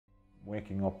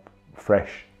Waking up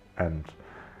fresh and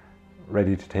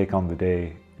ready to take on the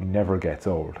day never gets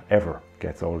old, ever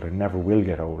gets old, and never will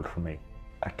get old for me.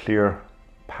 A clear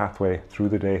pathway through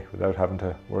the day without having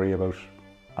to worry about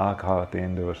alcohol at the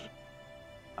end of it.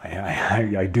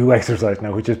 I do exercise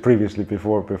now, which is previously,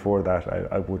 before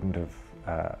that, I wouldn't have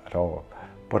at all.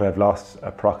 But I've lost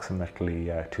approximately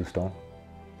 2 stone.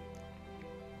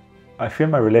 I feel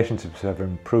my relationships have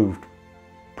improved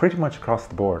pretty much across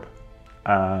the board.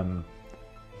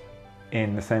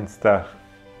 In the sense that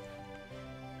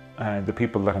the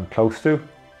people that I'm close to,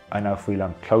 I now feel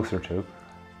I'm closer to,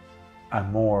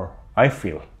 and more I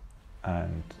feel,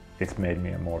 and it's made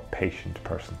me a more patient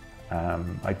person.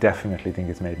 I definitely think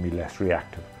it's made me less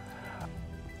reactive.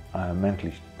 I'm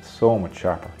mentally so much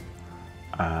sharper,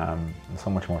 and so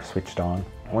much more switched on.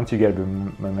 Once you get a bit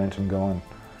of momentum going,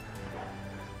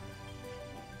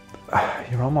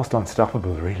 you're almost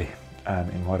unstoppable, really,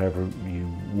 in whatever you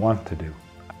want to do.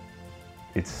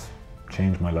 It's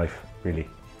changed my life, really.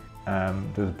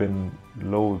 There's been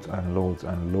loads and loads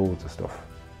and loads of stuff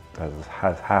that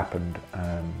has happened,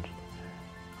 and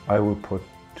I would put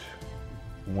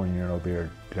OneYearNoBeer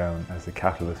down as a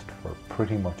catalyst for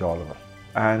pretty much all of it.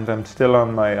 And I'm still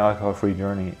on my alcohol-free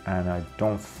journey, and I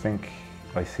don't think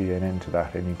I see an end to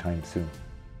that anytime soon.